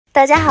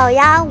大家好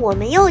呀，我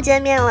们又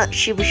见面了，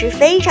是不是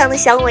非常的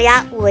想我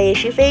呀？我也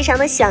是非常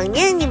的想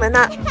念你们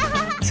呢。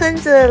村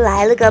子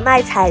来了个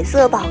卖彩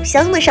色宝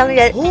箱的商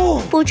人，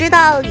不知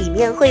道里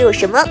面会有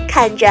什么，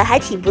看着还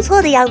挺不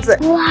错的样子。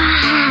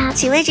哇，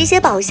请问这些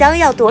宝箱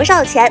要多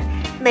少钱？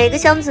每个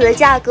箱子的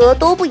价格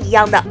都不一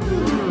样的。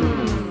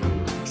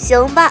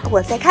行吧，我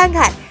再看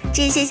看。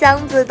这些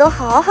箱子都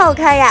好好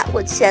看呀，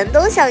我全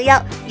都想要，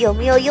有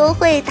没有优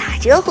惠打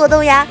折活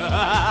动呀？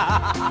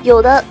有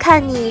的，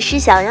看你是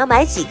想要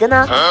买几个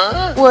呢？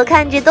我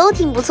看着都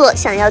挺不错，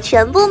想要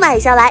全部买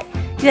下来，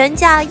原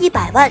价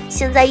100万，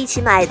现在一起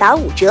买打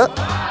5折，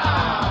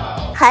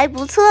还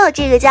不错，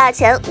这个价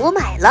钱我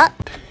买了。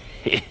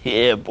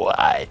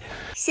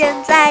现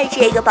在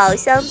这个宝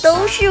箱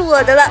都是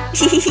我的了，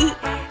嘿嘿嘿。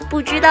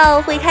不知道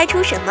会开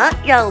出什么，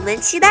让我们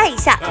期待一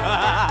下。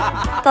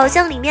宝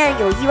箱里面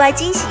有意外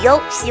惊喜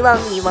哟，希望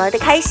你玩得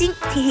开心，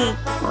嘿嘿。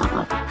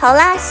好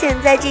啦，现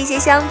在这些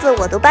箱子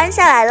我都搬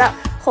下来了，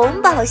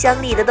红宝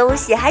箱里的东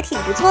西还挺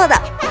不错的，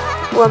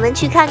我们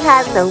去看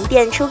看能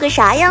变出个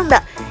啥样的。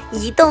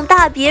一栋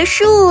大别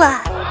墅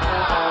啊！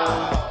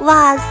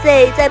哇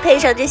塞，再配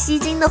上这吸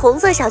睛的红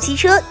色小汽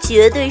车，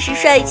绝对是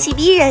帅气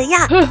逼人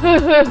呀！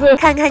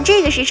看看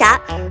这个是啥？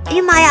哎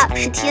呀妈呀，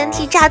是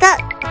TNT 炸弹！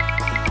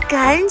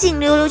赶紧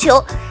溜溜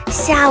球，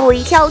吓我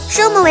一跳，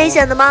这么危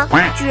险的吗？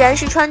居然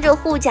是穿着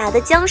护甲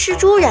的僵尸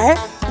猪人，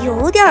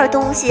有点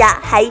东西啊，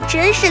还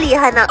真是厉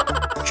害呢，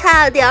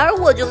差点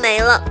我就没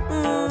了。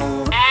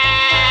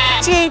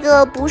这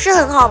个不是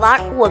很好玩，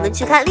我们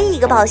去看另一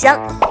个宝箱，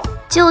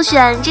就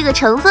选这个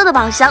橙色的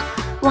宝箱。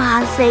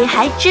哇塞，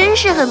还真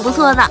是很不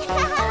错呢。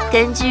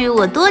根据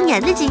我多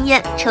年的经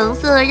验，橙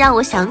色让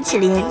我想起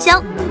了岩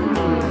浆，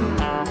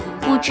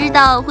不知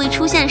道会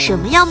出现什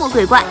么妖魔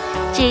鬼怪。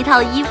这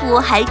套衣服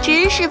还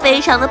真是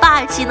非常的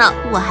霸气呢，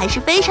我还是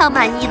非常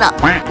满意的，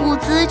物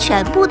资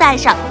全部带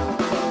上。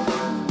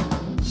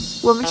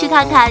我们去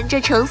看看这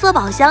橙色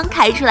宝箱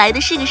开出来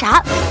的是个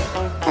啥？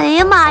哎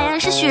呀妈呀，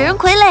是雪人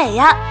傀儡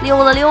呀！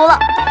溜了溜了，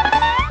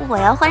我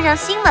要换上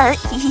新闻，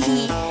嘿嘿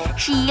嘿，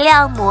是一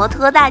辆摩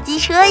托大机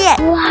车耶！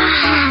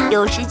哇，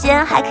有时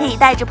间还可以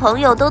带着朋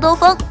友兜兜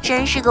风，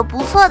真是个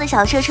不错的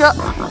小车车。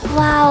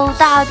哇哦，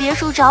大别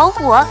墅着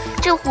火，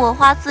这火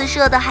花四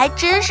射的还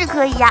真是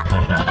可以呀。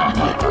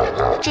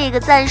这个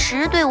暂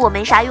时对我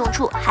没啥用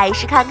处，还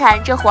是看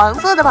看这黄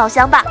色的宝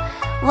箱吧。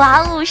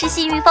哇哦，是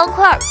幸运方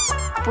块，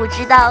不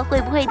知道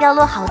会不会掉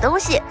落好东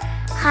西。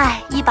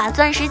嗨，一把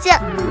钻石剑。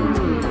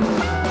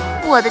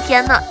我的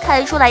天哪，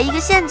开出来一个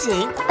陷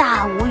阱，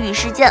大无语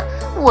事件。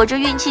我这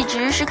运气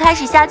值是开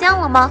始下降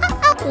了吗？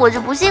我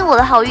就不信我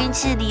的好运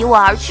气离我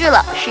而去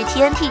了。是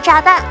TNT 炸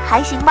弹，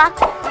还行吧。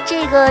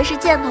这个是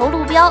箭头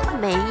路标，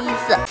没意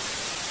思。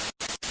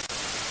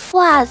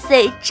哇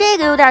塞，这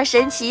个有点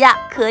神奇呀，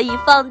可以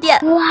放电。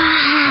哇，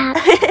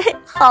嘿嘿，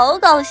好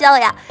搞笑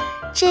呀！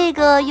这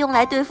个用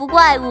来对付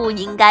怪物，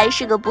应该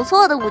是个不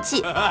错的武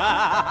器。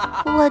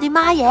我的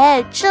妈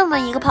耶，这么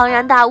一个庞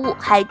然大物，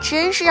还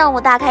真是让我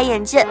大开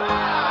眼界。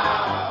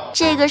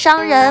这个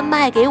商人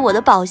卖给我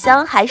的宝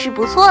箱还是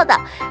不错的，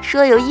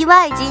说有意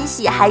外惊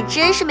喜，还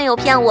真是没有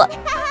骗我。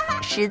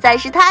实在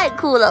是太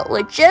酷了，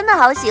我真的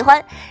好喜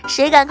欢，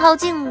谁敢靠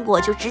近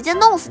我就直接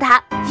弄死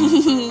他。嘿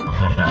嘿嘿。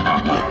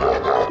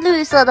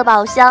绿色的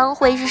宝箱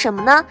会是什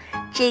么呢？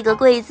这个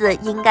柜子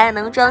应该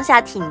能装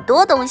下挺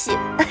多东西，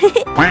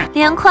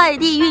连快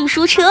递运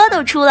输车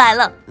都出来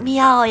了，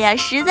妙呀，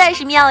实在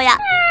是妙呀。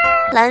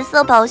蓝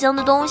色宝箱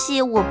的东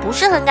西我不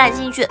是很感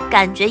兴趣，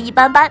感觉一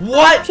般般。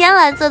天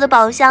蓝色的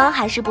宝箱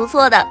还是不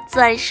错的，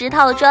钻石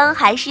套装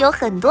还是有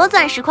很多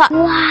钻石块。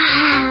哇，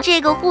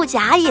这个护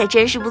甲也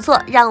真是不错，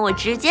让我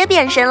直接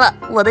变身了，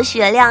我的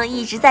血量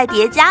一直在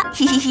叠加，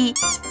嘿嘿嘿。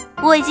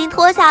我已经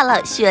脱下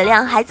了，血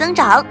量还增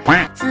长。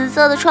紫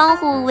色的窗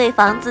户为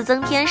房子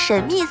增添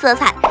神秘色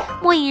彩，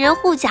末影人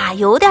护甲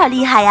有点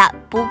厉害呀，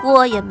不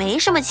过也没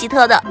什么奇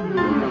特的。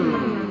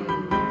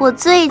我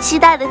最期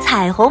待的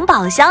彩虹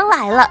宝箱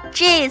来了，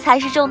这才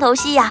是重头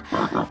戏呀！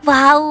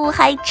哇哦，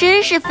还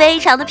真是非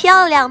常的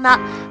漂亮呢。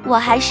我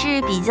还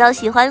是比较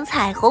喜欢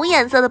彩虹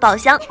颜色的宝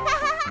箱，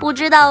不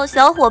知道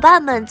小伙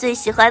伴们最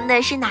喜欢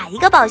的是哪一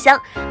个宝箱？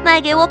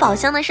卖给我宝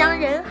箱的商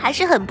人还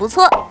是很不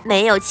错，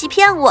没有欺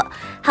骗我。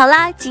好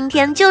啦，今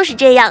天就是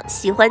这样，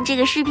喜欢这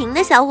个视频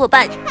的小伙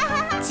伴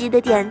记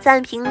得点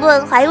赞、评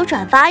论还有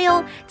转发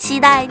哟，期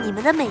待你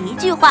们的每一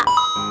句话。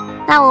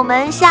那我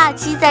们下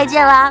期再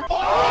见啦！